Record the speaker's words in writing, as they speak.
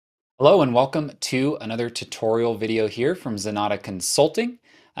Hello and welcome to another tutorial video here from Zenatta Consulting.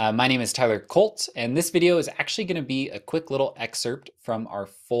 My name is Tyler Colt, and this video is actually going to be a quick little excerpt from our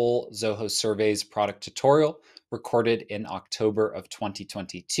full Zoho Surveys product tutorial recorded in October of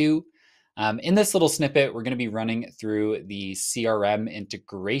 2022. In this little snippet, we're going to be running through the CRM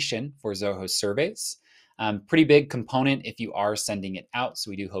integration for Zoho Surveys. Pretty big component if you are sending it out,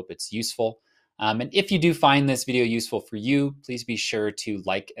 so we do hope it's useful. And if you do find this video useful for you, please be sure to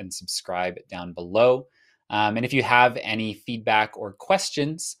like and subscribe down below. And if you have any feedback or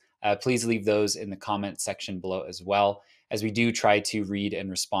questions, please leave those in the comment section below as well, as we do try to read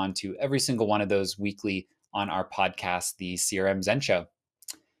and respond to every single one of those weekly on our podcast, the CRM Zen Show.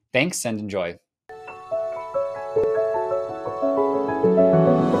 Thanks and enjoy.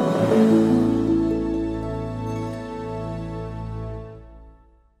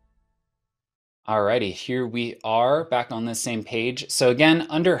 Alrighty, here we are back on the same page. So again,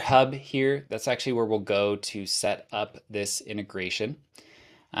 under Hub here, that's actually where we'll go to set up this integration.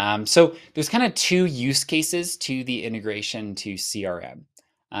 So there's kind of two use cases to the integration to CRM.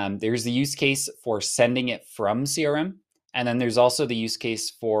 There's the use case for sending it from CRM, and then there's also the use case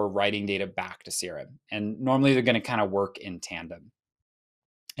for writing data back to CRM. And normally they're going to kind of work in tandem.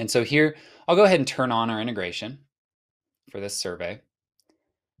 And so here, I'll go ahead and turn on our integration for this survey.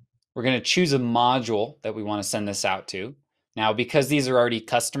 We're going to choose a module that we want to send this out to. Now, because these are already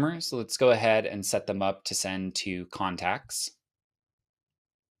customers, let's go ahead and set them up to send to contacts.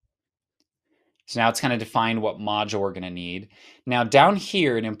 So now it's kind of defined what module we're going to need. Now down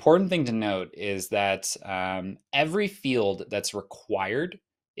here, an important thing to note is that every field that's required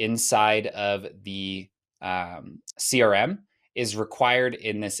inside of the CRM is required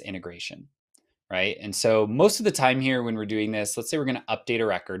in this integration, right? And so most of the time here when we're doing this, let's say we're going to update a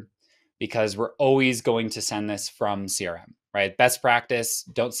record, because we're always going to send this from CRM, right? Best practice,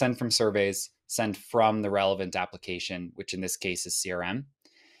 don't send from surveys, send from the relevant application, which in this case is CRM.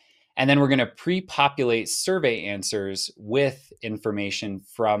 And then we're going to pre-populate survey answers with information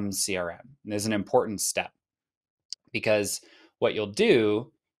from CRM. And this is an important step, because what you'll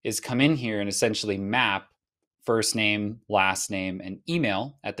do is come in here and essentially map first name, last name, and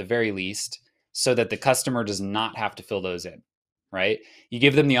email at the very least, so that the customer does not have to fill those in. Right? You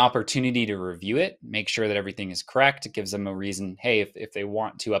give them the opportunity to review it, make sure that everything is correct. It gives them a reason, hey, if they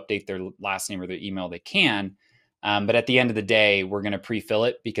want to update their last name or their email, they can. But at the end of the day, we're going to pre-fill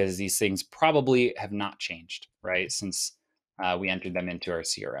it because these things probably have not changed, right? Since we entered them into our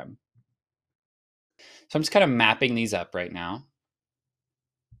CRM. So I'm just kind of mapping these up right now.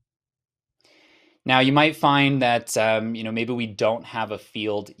 Now you might find that, maybe we don't have a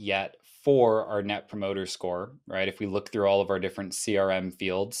field yet for our Net Promoter Score, right? If we look through all of our different CRM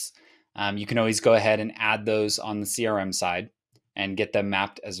fields, you can always go ahead and add those on the CRM side and get them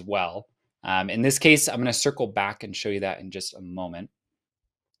mapped as well. In this case, I'm going to circle back and show you that in just a moment.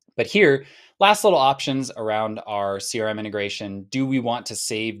 But here, last little options around our CRM integration. Do we want to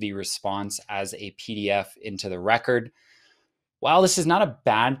save the response as a PDF into the record? While this is not a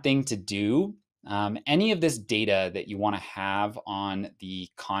bad thing to do, any of this data that you want to have on the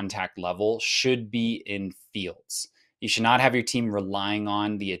contact level should be in fields. You should not have your team relying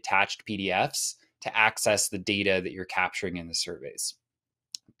on the attached PDFs to access the data that you're capturing in the surveys.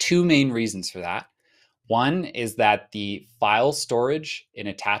 Two main reasons for that. One is that the file storage in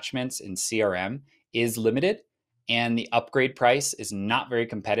attachments in CRM is limited, and the upgrade price is not very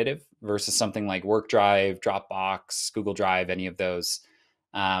competitive versus something like WorkDrive, Dropbox, Google Drive, any of those.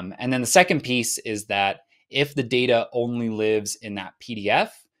 And then the second piece is that if the data only lives in that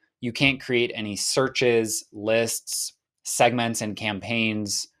PDF, you can't create any searches, lists, segments, and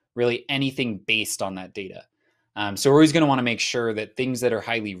campaigns, really anything based on that data. So we're always going to want to make sure that things that are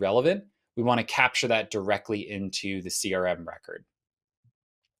highly relevant, we want to capture that directly into the CRM record.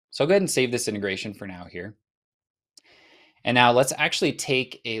 So I'll go ahead and save this integration for now here. And now let's actually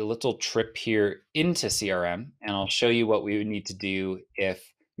take a little trip here into CRM, and I'll show you what we would need to do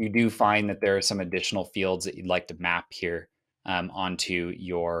if you do find that there are some additional fields that you'd like to map here onto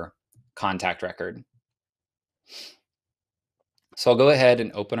your contact record. So I'll go ahead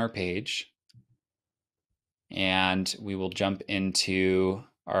and open our page, and we will jump into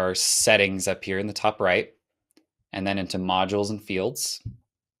our settings up here in the top right, and then into modules and fields.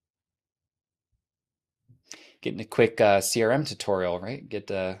 Getting a quick CRM tutorial, right?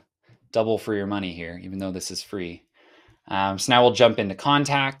 Get double for your money here, even though this is free. So now we'll jump into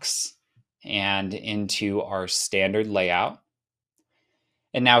contacts and into our standard layout.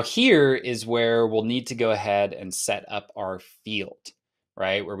 And now here is where we'll need to go ahead and set up our field,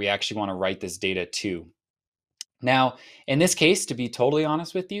 right? Where we actually want to write this data to. Now, in this case, to be totally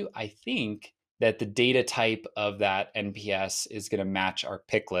honest with you, I think that the data type of that NPS is going to match our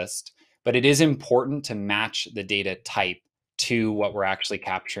pick list, but it is important to match the data type to what we're actually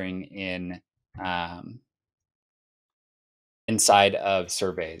capturing in inside of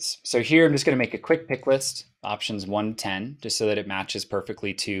surveys. So here I'm just going to make a quick pick list, options 1 to 10, just so that it matches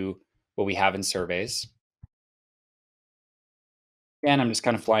perfectly to what we have in surveys. And I'm just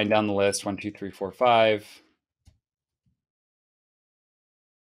kind of flying down the list, 1, 2, 3, 4, 5.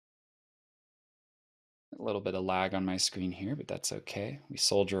 A little bit of lag on my screen here, but that's okay. We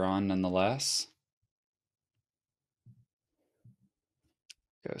soldier on nonetheless.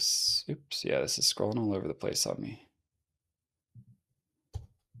 Oops, yeah, this is scrolling all over the place on me.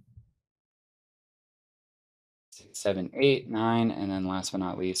 6, 7, 8, 9, and then last but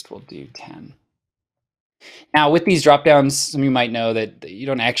not least, we'll do 10. Now, with these dropdowns, some of you might know that you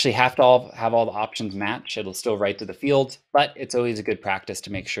don't actually have to have all the options match. It'll still write to the field, but it's always a good practice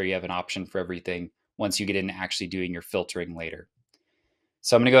to make sure you have an option for everything once you get into actually doing your filtering later.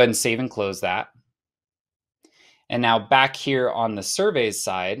 So I'm going to go ahead and save and close that. And now back here on the surveys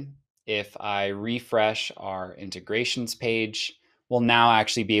side, if I refresh our integrations page, we'll now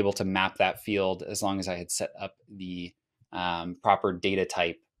actually be able to map that field as long as I had set up the proper data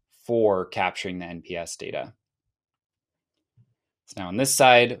type for capturing the NPS data. So now on this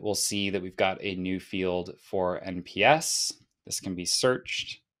side, we'll see that we've got a new field for NPS. This can be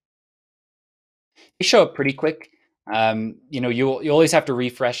searched. They show up pretty quick. You always have to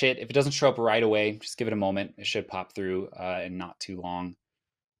refresh it. If it doesn't show up right away, just give it a moment. It should pop through in not too long.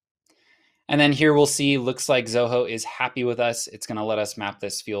 And then here we'll see, looks like Zoho is happy with us. It's going to let us map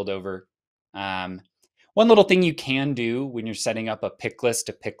this field over. One little thing you can do when you're setting up a pick list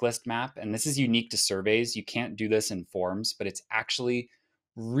to pick list map, and this is unique to surveys, you can't do this in forms, but it's actually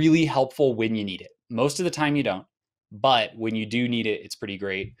really helpful when you need it. Most of the time you don't, but when you do need it, it's pretty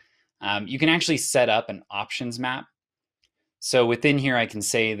great. You can actually set up an options map. So within here, I can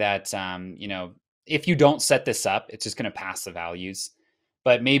say that, if you don't set this up, it's just going to pass the values.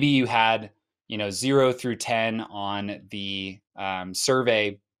 But maybe you had, 0 through 10 on the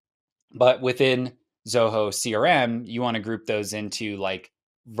survey, but within Zoho CRM, you want to group those into like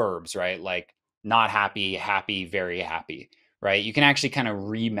verbs, right? Like not happy, happy, very happy, right? You can actually kind of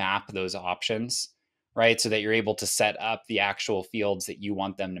remap those options, right? So that you're able to set up the actual fields that you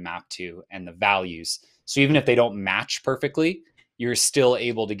want them to map to and the values. So even if they don't match perfectly, you're still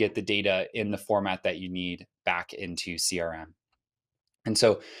able to get the data in the format that you need back into CRM. And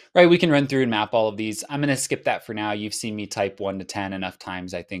so, right, we can run through and map all of these. I'm going to skip that for now. You've seen me type 1 to 10 enough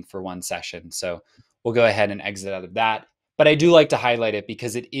times, I think, for one session. So we'll go ahead and exit out of that. But I do like to highlight it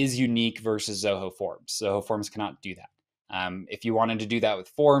because it is unique versus Zoho Forms. Zoho Forms cannot do that. If you wanted to do that with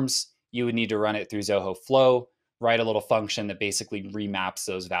Forms, you would need to run it through Zoho Flow, write a little function that basically remaps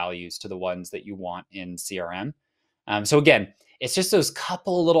those values to the ones that you want in CRM. So again, it's just those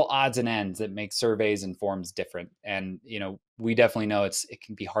couple little odds and ends that make surveys and forms different. And, we definitely know it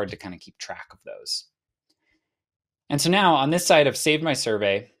can be hard to kind of keep track of those. And so now on this side, I've saved my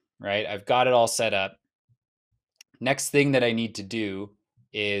survey, right? I've got it all set up. Next thing that I need to do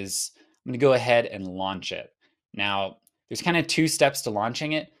is I'm going to go ahead and launch it. Now, there's kind of 2 steps to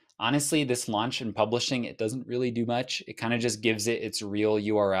launching it. Honestly, this launch and publishing, it doesn't really do much. It kind of just gives it its real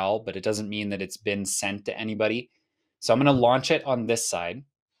URL, but it doesn't mean that it's been sent to anybody. So I'm going to launch it on this side.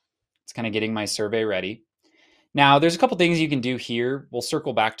 It's kind of getting my survey ready. Now, there's a couple things you can do here. We'll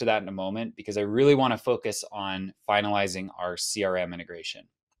circle back to that in a moment because I really want to focus on finalizing our CRM integration.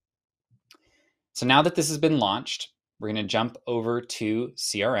 So now that this has been launched, we're going to jump over to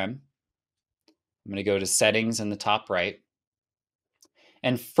CRM. I'm going to go to settings in the top right.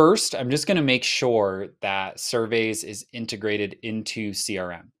 And first, I'm just going to make sure that surveys is integrated into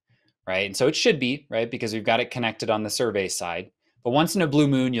CRM, right? And so it should be, right? Because we've got it connected on the survey side. But once in a blue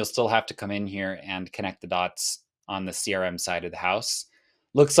moon, you'll still have to come in here and connect the dots on the CRM side of the house.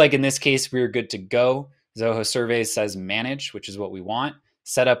 Looks like in this case, we're good to go. Zoho Surveys says manage, which is what we want.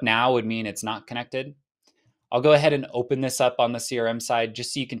 Setup now would mean it's not connected. I'll go ahead and open this up on the CRM side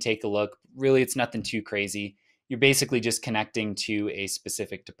just so you can take a look. Really, it's nothing too crazy. You're basically just connecting to a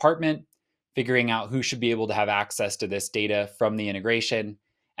specific department, figuring out who should be able to have access to this data from the integration,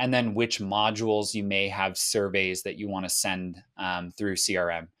 and then which modules you may have surveys that you want to send through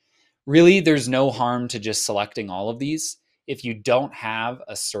CRM. Really, there's no harm to just selecting all of these. If you don't have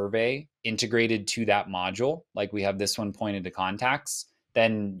a survey integrated to that module, like we have this one pointed to contacts,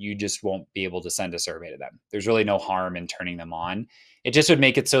 then you just won't be able to send a survey to them. There's really no harm in turning them on. It just would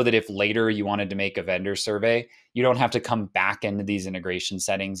make it so that if later you wanted to make a vendor survey, you don't have to come back into these integration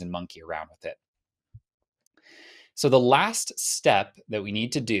settings and monkey around with it. So the last step that we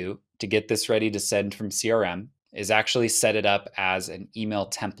need to do to get this ready to send from CRM is actually set it up as an email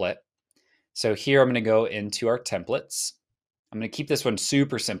template. So here I'm going to go into our templates. I'm going to keep this one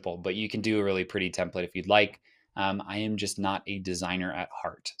super simple, but you can do a really pretty template if you'd like. I am just not a designer at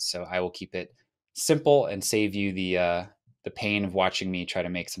heart, so I will keep it simple and save you the pain of watching me try to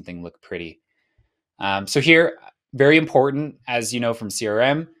make something look pretty. So here, very important, as you know from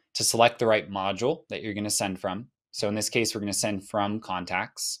CRM, to select the right module that you're going to send from. So in this case, we're going to send from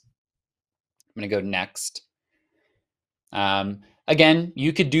contacts. I'm going to go next. Again,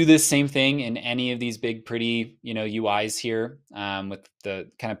 you could do this same thing in any of these big, pretty, UIs here with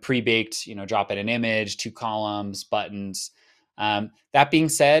the kind of pre-baked, drop in an image, 2 columns, buttons. That being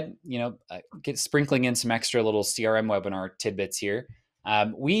said, get sprinkling in some extra little CRM webinar tidbits here.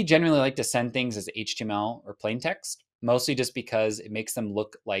 We generally like to send things as HTML or plain text, mostly just because it makes them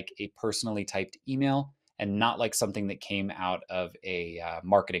look like a personally typed email and not like something that came out of a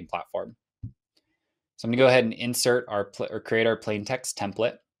marketing platform. So I'm going to go ahead and insert or create our plain text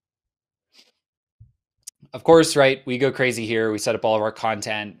template. Of course, right, we go crazy here. We set up all of our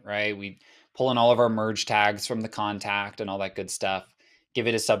content, right? We pull in all of our merge tags from the contact and all that good stuff, give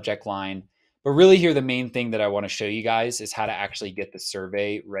it a subject line. But really here, the main thing that I want to show you guys is how to actually get the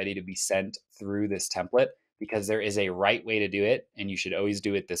survey ready to be sent through this template, because there is a right way to do it, and you should always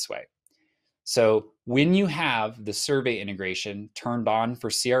do it this way. So when you have the survey integration turned on for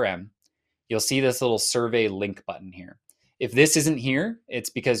CRM, you'll see this little survey link button here. If this isn't here,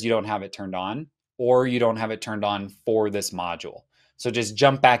 it's because you don't have it turned on, or you don't have it turned on for this module. So just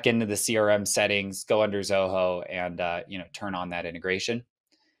jump back into the CRM settings, go under Zoho, and turn on that integration.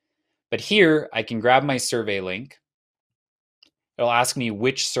 But here, I can grab my survey link. It'll ask me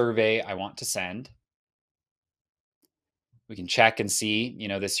which survey I want to send. We can check and see,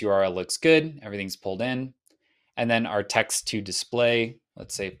 this URL looks good, everything's pulled in. And then our text to display,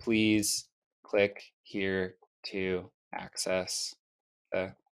 let's say, please click here to access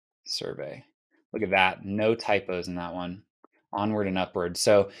the survey. Look at that, no typos in that one. Onward and upward.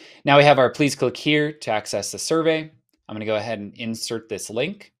 So now we have our please click here to access the survey. I'm going to go ahead and insert this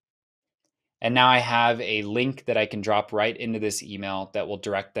link. And now I have a link that I can drop right into this email that will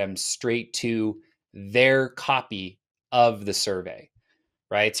direct them straight to their copy of the survey,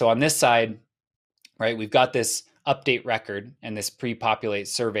 right? So on this side, right, we've got this update record and this pre-populate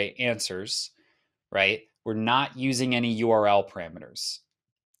survey answers, right? We're not using any URL parameters.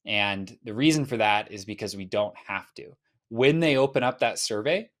 And the reason for that is because we don't have to. When they open up that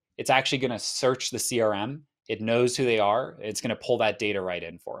survey, it's actually going to search the CRM. It knows who they are. It's going to pull that data right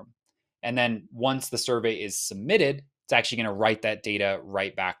in for them. And then once the survey is submitted, it's actually going to write that data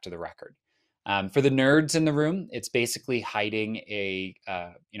right back to the record. For the nerds in the room, it's basically hiding a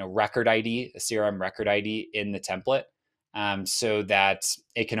record ID, a CRM record ID in the template, so that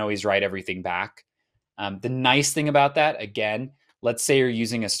it can always write everything back. The nice thing about that, again, let's say you're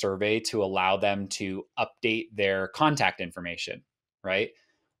using a survey to allow them to update their contact information, right?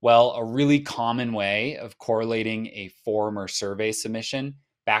 Well, a really common way of correlating a form or survey submission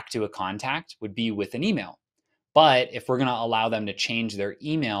back to a contact would be with an email. But if we're going to allow them to change their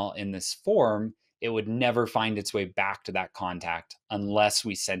email in this form, it would never find its way back to that contact unless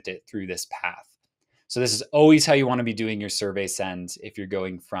we sent it through this path. So this is always how you want to be doing your survey sends if you're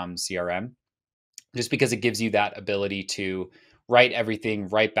going from CRM, just because it gives you that ability to write everything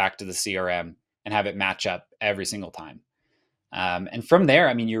right back to the CRM and have it match up every single time. And from there,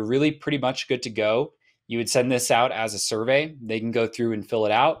 I mean, you're really pretty much good to go. You would send this out as a survey. They can go through and fill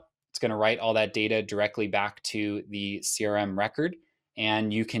it out. It's going to write all that data directly back to the CRM record,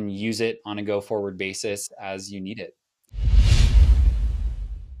 and you can use it on a go forward basis as you need it.